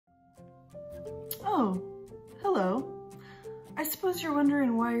Oh, hello. I suppose you're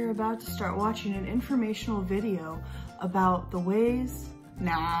wondering why you're about to start watching an informational video about the ways...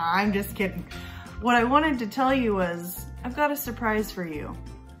 Nah, I'm just kidding. What I wanted to tell you was, I've got a surprise for you.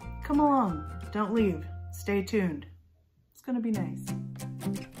 Come along, don't leave, stay tuned. It's gonna be nice.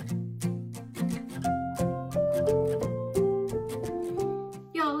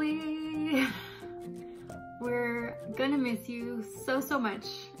 Yoli! We're gonna miss you so much,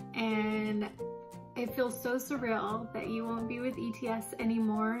 and it feels so surreal that you won't be with ETS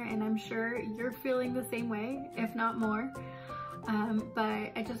anymore, and I'm sure you're feeling the same way, if not more.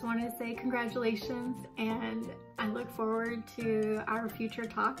 But I just wanted to say congratulations, and I look forward to our future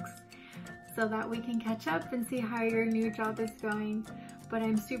talks so that we can catch up and see how your new job is going. But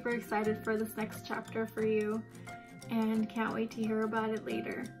I'm super excited for this next chapter for you and can't wait to hear about it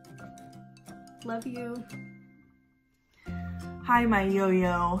later. Love you. Hi, my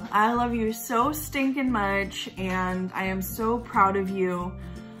yo-yo. I love you so stinking much, and I am so proud of you.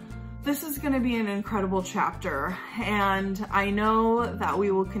 This is gonna be an incredible chapter, and I know that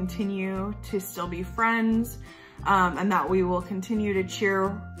we will continue to still be friends, and that we will continue to cheer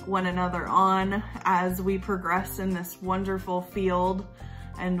one another on as we progress in this wonderful field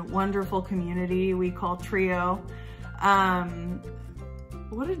and wonderful community we call Trio.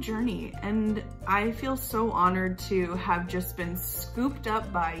 What a journey, and I feel so honored to have just been scooped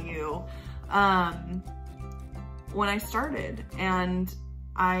up by you when I started, and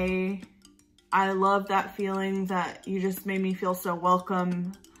I love that feeling that you just made me feel so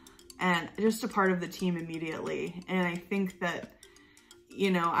welcome and just a part of the team immediately. And I think that,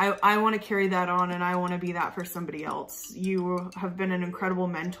 you know, I want to carry that on, and I want to be that for somebody else. You have been an incredible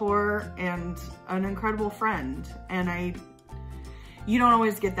mentor and an incredible friend, and you don't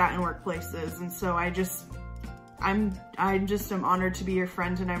always get that in workplaces. And so I just am honored to be your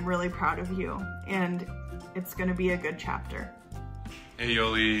friend, and I'm really proud of you, and it's going to be a good chapter. Hey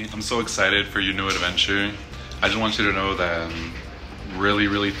Yoli, I'm so excited for your new adventure. I just want you to know that I'm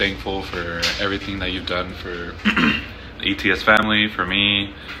really thankful for everything that you've done for the ETS family, for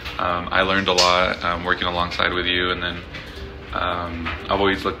me. I learned a lot working alongside with you, and then I've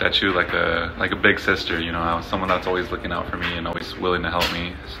always looked at you like a big sister, you know. I was someone that's always looking out for me and always willing to help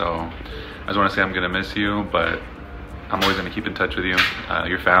me. So I just want to say I'm gonna miss you, but I'm always gonna keep in touch with you.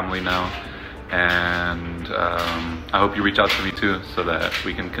 Your family now. And I hope you reach out to me too, so that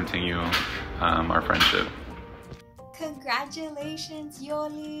we can continue our friendship. Congratulations,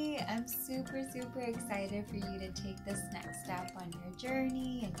 Yoli! I'm super excited for you to take this next step on your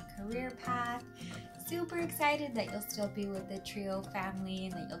journey and career path. Super excited that you'll still be with the Trio family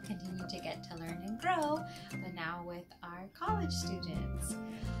and that you'll continue to get to learn and grow, but now with our college students.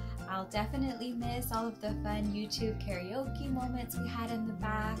 I'll definitely miss all of the fun YouTube karaoke moments we had in the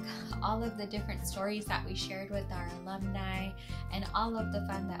back, all of the different stories that we shared with our alumni, and all of the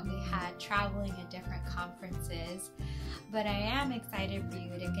fun that we had traveling at different conferences. But I am excited for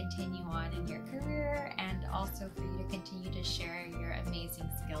you to continue on in your career, and also for you to continue to share your amazing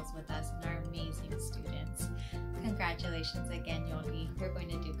skills with us and our amazing students. Congratulations again, Yoli. You're going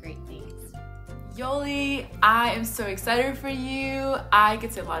to do great things. Yoli, I am so excited for you. I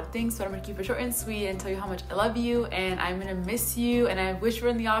could say a lot of things, but I'm gonna keep it short and sweet and tell you how much I love you, and I'm gonna miss you, and I wish we were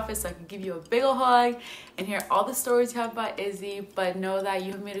in the office so I could give you a big ol' hug and hear all the stories you have about Izzy, but know that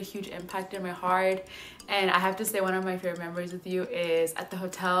you have made a huge impact in my heart. And I have to say, one of my favorite memories with you is at the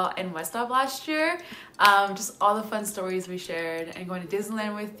hotel in Westop last year. Just all the fun stories we shared, and going to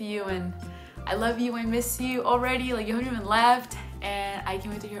Disneyland with you, and I love you, I miss you already, like you haven't even left, and I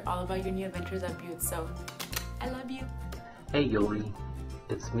can't wait to hear all about your new adventures at Butte, so I love you. Hey Yoli,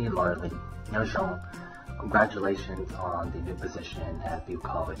 it's me Marley. Jean, congratulations on the new position at Butte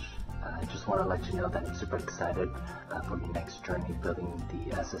College. I just want to let you know that I'm super excited for your next journey building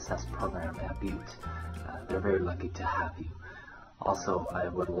the SSS program at Butte. They're very lucky to have you. Also, I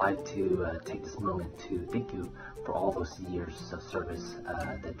would like to take this moment to thank you for all those years of service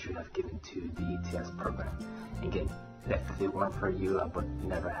that you have given to the ETS program. Again, if it weren't for you, I would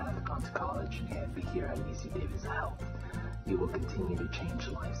never have gone to college and be here at UC Davis Health. You will continue to change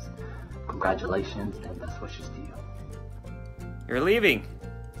lives. Congratulations and best wishes to you. You're leaving.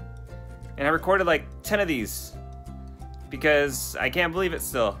 And I recorded like 10 of these because I can't believe it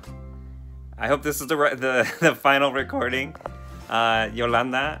still. I hope this is the final recording.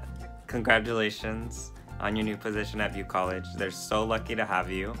 Yolanda, congratulations on your new position at Butte College. They're so lucky to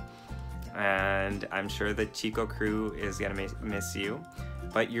have you. And I'm sure the Chico crew is gonna miss you.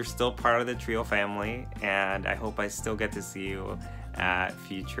 But you're still part of the Trio family, and I hope I still get to see you at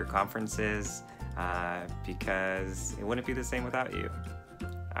future conferences because it wouldn't be the same without you.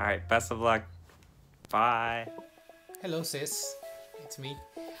 All right, best of luck. Bye. Hello, sis. It's me.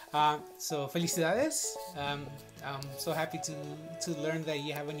 So, felicidades. I'm so happy to learn that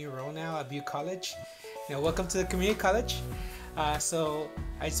you have a new role now at Butte College. Welcome to the community college. So,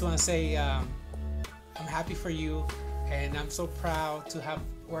 I just want to say I'm happy for you, and I'm so proud to have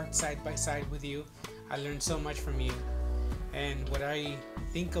worked side by side with you. I learned so much from you. And what I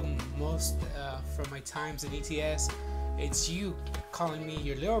think of most from my times in ETS, it's you calling me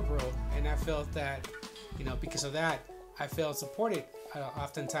your little bro. And I felt that, because of that, I felt supported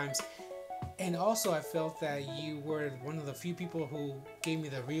oftentimes. And also I felt that you were one of the few people who gave me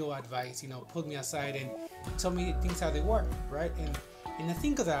the real advice, pulled me aside and told me things how they work, right? And I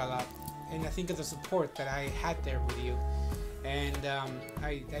think of that a lot. And I think of the support that I had there with you. And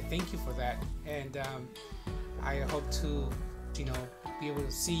I thank you for that. And I hope to, be able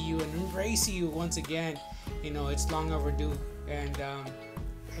to see you and embrace you once again. It's long overdue. And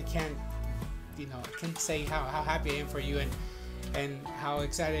I can't say how happy I am for you and how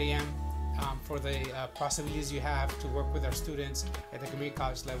excited I am for the possibilities you have to work with our students at the community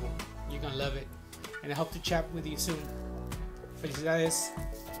college level. You're gonna love it. And I hope to chat with you soon. Felicidades.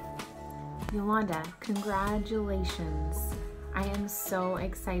 Yolanda, congratulations. I am so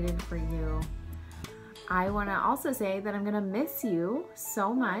excited for you. I want to also say that I'm going to miss you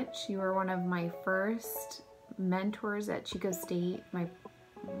so much. You were one of my first mentors at Chico State,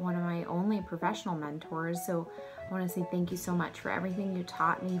 one of my only professional mentors. So I want to say thank you so much for everything you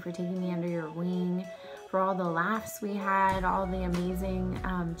taught me, for taking me under your wing, for all the laughs we had, all the amazing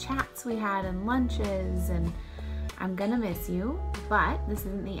chats we had and lunches. And I'm gonna miss you, but this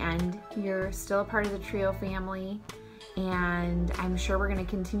isn't the end. You're still a part of the Trio family, and I'm sure we're gonna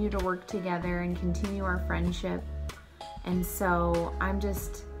continue to work together and continue our friendship. And so I'm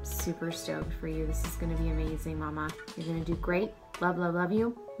just super stoked for you. This is gonna be amazing, Mama. You're gonna do great. Love, love, love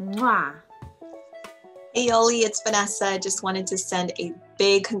you. Mwah! Hey Yoli, it's Vanessa. Just wanted to send a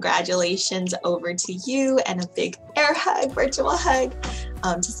big congratulations over to you and a big air hug, virtual hug,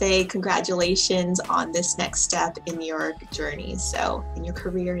 to say congratulations on this next step in your journey, so in your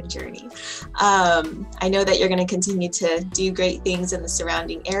career and journey. I know that you're going to continue to do great things in the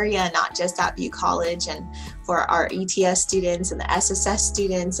surrounding area, not just at Butte College, and for our ETS students and the SSS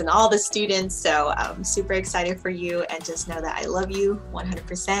students and all the students. So I'm super excited for you, and just know that I love you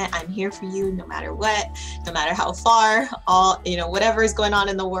 100%. I'm here for you no matter what, no matter how far, whatever is going on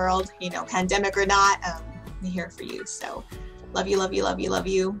in the world, pandemic or not, I'm here for you. So love you, love you, love you, love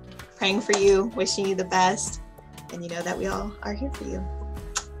you. Praying for you, wishing you the best, and you know that we all are here for you.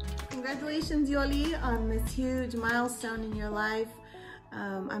 Congratulations, Yoli, on this huge milestone in your life.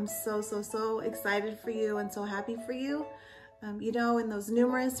 I'm so excited for you and so happy for you. In those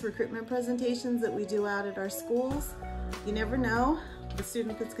numerous recruitment presentations that we do out at our schools, you never know the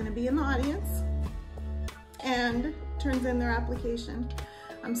student that's going to be in the audience and turns in their application.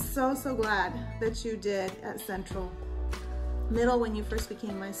 I'm so glad that you did at Central Middle when you first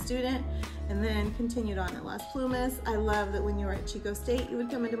became my student, and then continued on at Las Plumas. I love that when you were at Chico State, you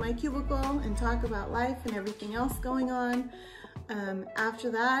would come into my cubicle and talk about life and everything else going on. After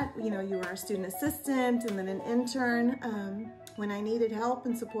that, you were a student assistant and then an intern when I needed help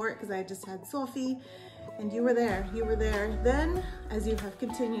and support, because I just had Sophie, and you were there. You were there then, as you have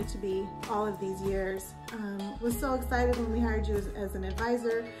continued to be all of these years. Was so excited when we hired you as an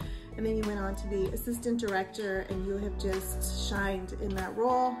advisor, and then you went on to be assistant director, and you have just shined in that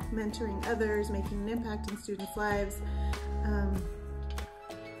role, mentoring others, making an impact in students' lives.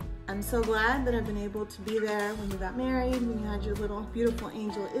 I'm so glad that I've been able to be there when you got married, when you had your little beautiful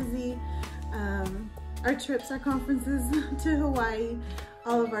angel Izzy, our trips, our conferences to Hawaii,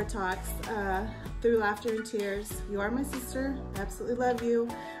 all of our talks through laughter and tears. You are my sister. I absolutely love you.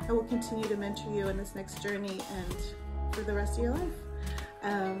 I will continue to mentor you in this next journey and for the rest of your life.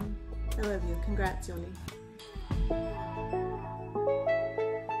 I love you. Congrats, Yoli.